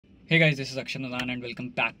Hey guys, this is Akshanadhan and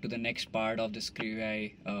welcome back to the next part of this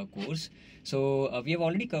CrewAI course. So we have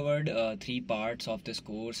already covered three parts of this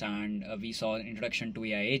course, and we saw an introduction to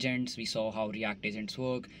AI agents, we saw how React agents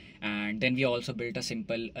work, and then we also built a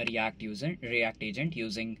simple React agent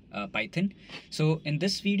using Python. So in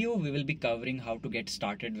this video, we will be covering how to get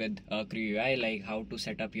started with CrewAI, like how to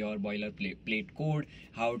set up your boilerplate code,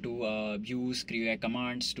 how to use CrewAI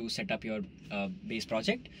commands to set up your base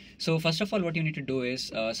project. So first of all, what you need to do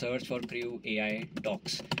is search for CrewAI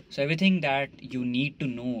docs. So everything that you need to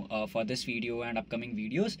know for this video and upcoming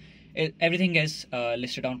videos, everything is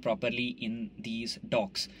listed down properly in these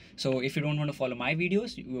docs. So if you don't want to follow my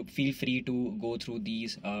videos, you feel free to go through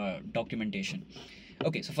these documentation.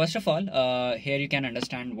 Okay, so first of all, here you can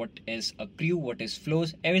understand what is a crew, what is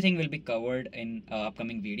flows. Everything will be covered in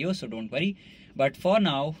upcoming videos, so don't worry. But for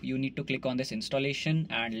now, you need to click on this installation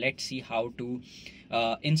and let's see how to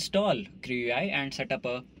install CrewAI and set up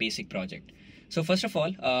a basic project. So first of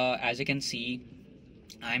all, as you can see,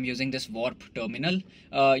 I'm using this Warp terminal.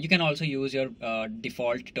 You can also use your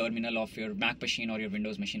default terminal of your Mac machine or your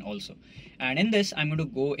Windows machine also. And in this, I'm going to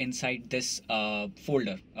go inside this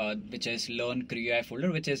folder, which is Learn CrewAI folder,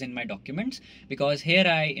 which is in my documents, because here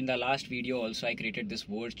in the last video also, I created this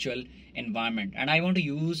virtual environment and I want to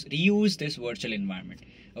reuse this virtual environment.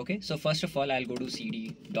 Okay, so first of all, I'll go to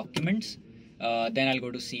CD documents, then I'll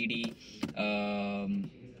go to CD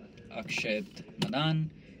Akshat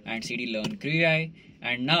Madan and CD Learn CrewAI.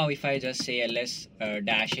 And now if I just say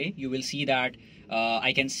ls-a, you will see that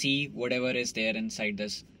I can see whatever is there inside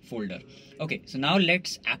this folder. Okay, so now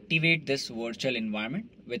let's activate this virtual environment,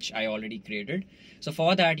 which I already created. So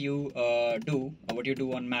for that, you what you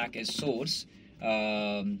do on Mac is source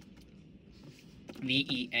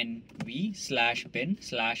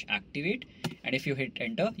venv/bin/activate, and if you hit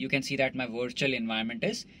enter, you can see that my virtual environment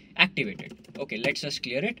is activated. Okay, let's just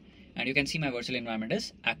clear it, and you can see my virtual environment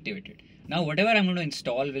is activated. Now whatever I'm going to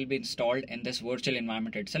install will be installed in this virtual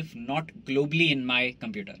environment itself, not globally in my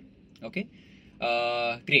computer. Okay,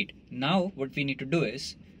 great. Now what we need to do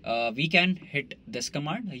is we can hit this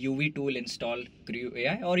command, uv tool install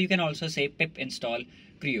CrewAI, or you can also say pip install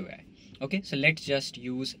CrewAI. Okay, so let's just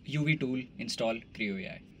use uv tool install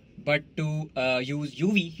CrewAI. But to use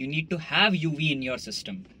UV, you need to have UV in your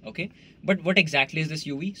system. Okay, but what exactly is this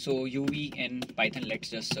UV? So UV in Python,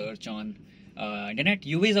 let's just search on internet.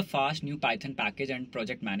 UV is a fast new Python package and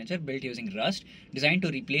project manager built using Rust, designed to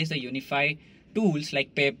replace the Unify tools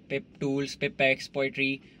like pip, tools, pipex,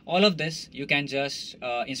 poetry. All of this, you can just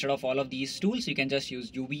instead of all of these tools, you can just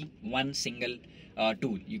use UV, one single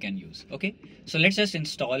tool you can use. Okay, so let's just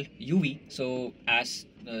install UV. So as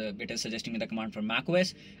it is suggesting me the command for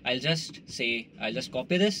macOS, I'll just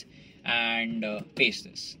copy this and paste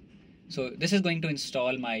this. So this is going to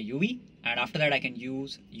install my UV, and after that I can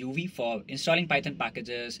use UV for installing Python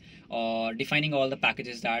packages or defining all the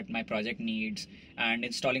packages that my project needs and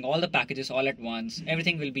installing all the packages all at once.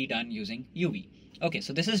 Everything will be done using UV. Okay,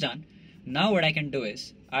 so this is done. Now what I can do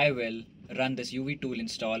is I will run this UV tool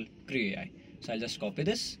install CrewAI. So I'll just copy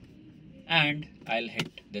this and I'll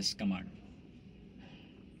hit this command.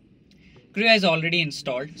 CrewAI is already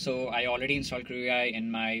installed, so I already installed CrewAI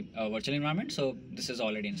in my virtual environment, so this is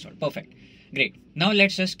already installed. Perfect. Great. Now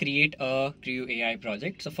let's just create a CrewAI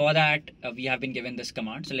project. So for that, we have been given this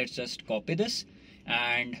command. So let's just copy this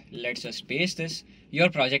and let's just paste this, your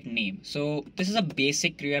project name. So this is a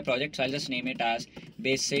basic CrewAI project, so I'll just name it as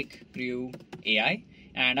basic CrewAI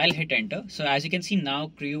and I'll hit enter. So as you can see now,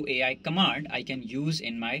 CrewAI command I can use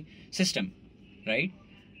in my system, right?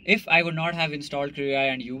 If I would not have installed CrewAI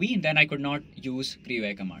and UV, then I could not use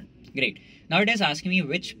CrewAI command. Great. Now it is asking me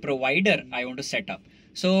which provider I want to set up.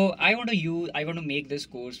 So I want to make this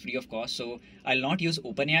course free of cost. So I'll not use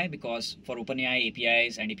OpenAI, because for OpenAI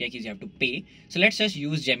APIs and API keys you have to pay. So let's just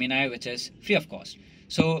use Gemini, which is free of cost.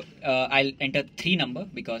 So I'll enter 3 number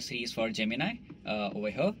because 3 is for Gemini over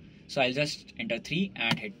here. So I'll just enter 3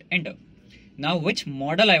 and hit enter. Now which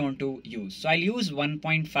model I want to use? So I'll use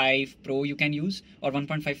 1.5 Pro you can use, or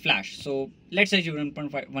 1.5 Flash. So let's say you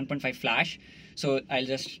 1.5 Flash. So I'll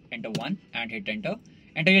just enter 1 and hit enter.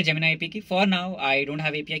 Enter your Gemini API key. For now, I don't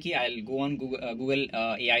have API key. I'll go on Google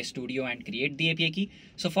AI Studio and create the API key.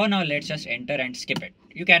 So for now, let's just enter and skip it.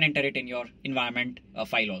 You can enter it in your environment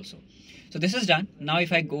file also. So this is done. Now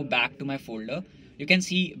if I go back to my folder, you can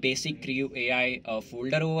see basic CrewAI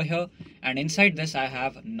folder over here, and inside this I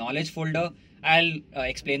have knowledge folder. I'll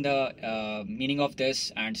explain the meaning of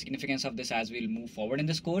this and significance of this as we'll move forward in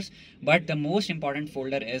this course. But the most important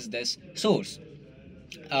folder is this source.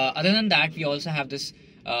 Other than that, we also have this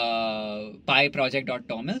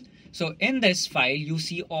pyproject.toml. So in this file, you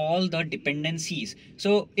see all the dependencies.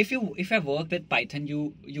 So if I work with Python,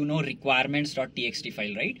 you know requirements.txt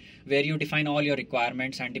file, right? Where you define all your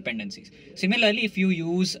requirements and dependencies. Similarly, if you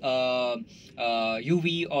use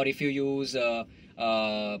UV or if you use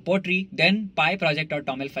Pottery, then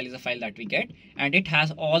pyproject.toml file is a file that we get, and it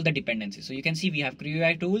has all the dependencies. So you can see we have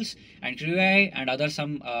CrewAI tools and CrewAI and other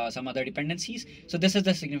some other dependencies. So this is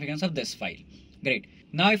the significance of this file. Great.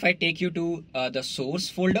 Now if I take you to the source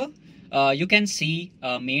folder, you can see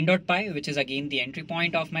main.py, which is again the entry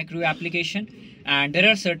point of my Crew application. And there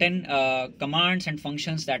are certain commands and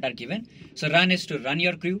functions that are given. So run is to run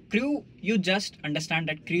your Crew. Crew, you just understand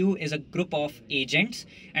that Crew is a group of agents,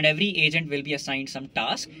 and every agent will be assigned some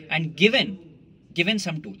task and given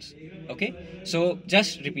some tools. Okay, so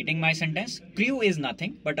just repeating my sentence, Crew is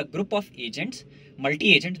nothing but a group of agents,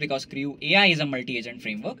 multi-agents, because CrewAI is a multi-agent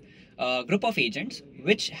framework. Group of agents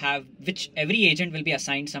which every agent will be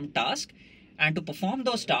assigned some task, and to perform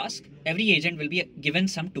those tasks, every agent will be given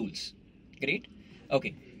some tools. Great.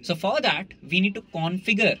 Okay. So for that, we need to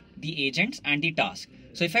configure the agents and the task.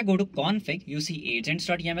 So if I go to config, you see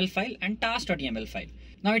agents.yaml file and task.yaml file.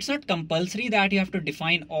 Now it's not compulsory that you have to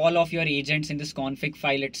define all of your agents in this config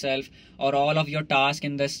file itself, or all of your tasks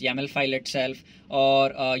in this YAML file itself,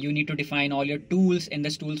 or you need to define all your tools in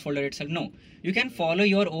this tools folder itself. No, you can follow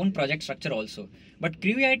your own project structure also. But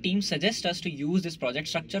CrewAI team suggests us to use this project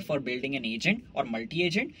structure for building an agent or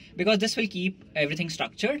multi-agent, because this will keep everything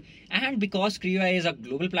structured. And because CrewAI is a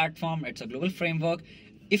global platform, it's a global framework.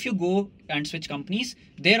 If you go and switch companies,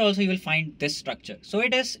 there also you will find this structure. So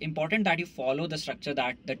it is important that you follow the structure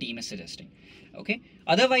that the team is suggesting. Okay.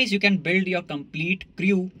 Otherwise, you can build your complete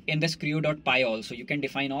Crew in this crew.py also. You can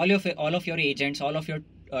define all of your agents, all of your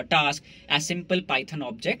tasks as simple Python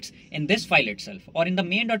objects in this file itself or in the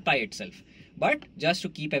main.py itself. But just to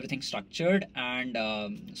keep everything structured and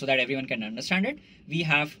so that everyone can understand it,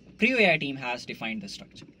 CrewAI team has defined this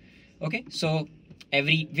structure. Okay. So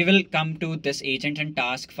we will come to this agent and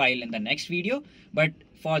task file in the next video, but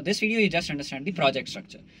for this video you just understand the project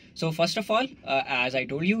structure. So first of all, as I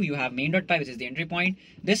told you, you have main.py, which is the entry point.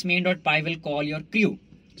 This main.py will call your Crew.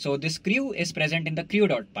 So this Crew is present in the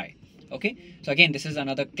crew.py. Okay, so again, this is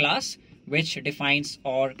another class which defines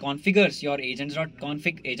or configures your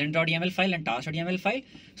agents.config, agent.yaml file and task.yaml file,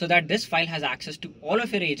 so that this file has access to all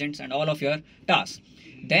of your agents and all of your tasks.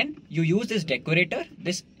 Then you use this decorator.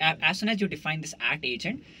 This, as soon as you define this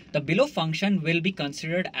 @agent, the below function will be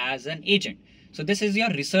considered as an agent. So this is your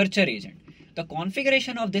researcher agent. The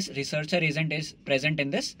configuration of this researcher agent is present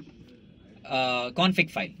in this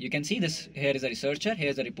config file. You can see this. Here is a researcher. Here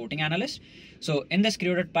is a reporting analyst. So in this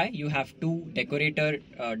crew.py, you have two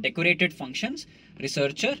decorated functions: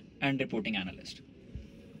 researcher and reporting analyst.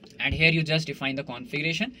 And here you just define the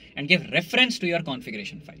configuration and give reference to your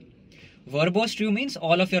configuration file. Verbose true means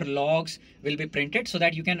all of your logs will be printed so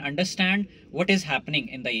that you can understand what is happening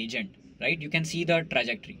in the agent, right? You can see the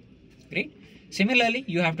trajectory. Great. Similarly,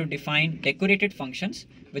 you have to define decorated functions.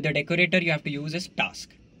 With the decorator, you have to use this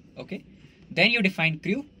task. Okay. Then you define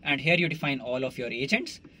Crew, and here you define all of your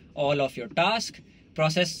agents, all of your tasks,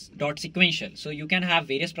 process.sequential. So you can have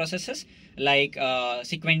various processes like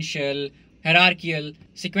sequential, hierarchical.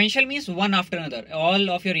 Sequential means one after another.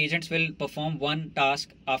 All of your agents will perform one task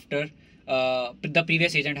after the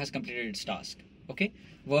previous agent has completed its task. Okay.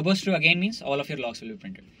 Verbose true again means all of your logs will be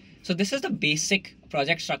printed. So this is the basic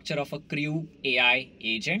project structure of a CrewAI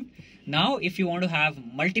agent. Now, if you want to have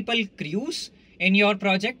multiple crews in your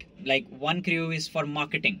project, like one crew is for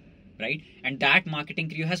marketing, right? And that marketing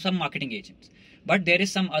crew has some marketing agents. But there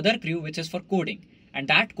is some other crew which is for coding, and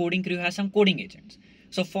that coding crew has some coding agents.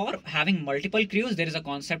 So for having multiple crews, there is a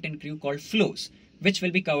concept in Crew called flows, which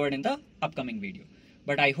will be covered in the upcoming video.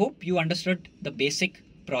 But I hope you understood the basic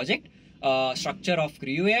project structure of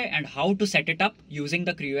CrewAI and how to set it up using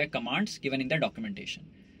the CrewAI commands given in the documentation.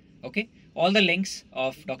 Okay, all the links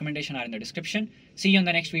of documentation are in the description. See you in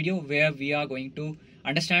the next video, where we are going to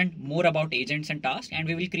understand more about agents and tasks, and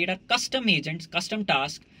we will create our custom agents, custom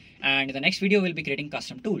tasks, and in the next video we'll be creating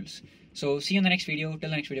custom tools. So see you in the next video. Till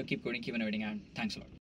the next video, keep coding, keep innovating, and thanks a lot.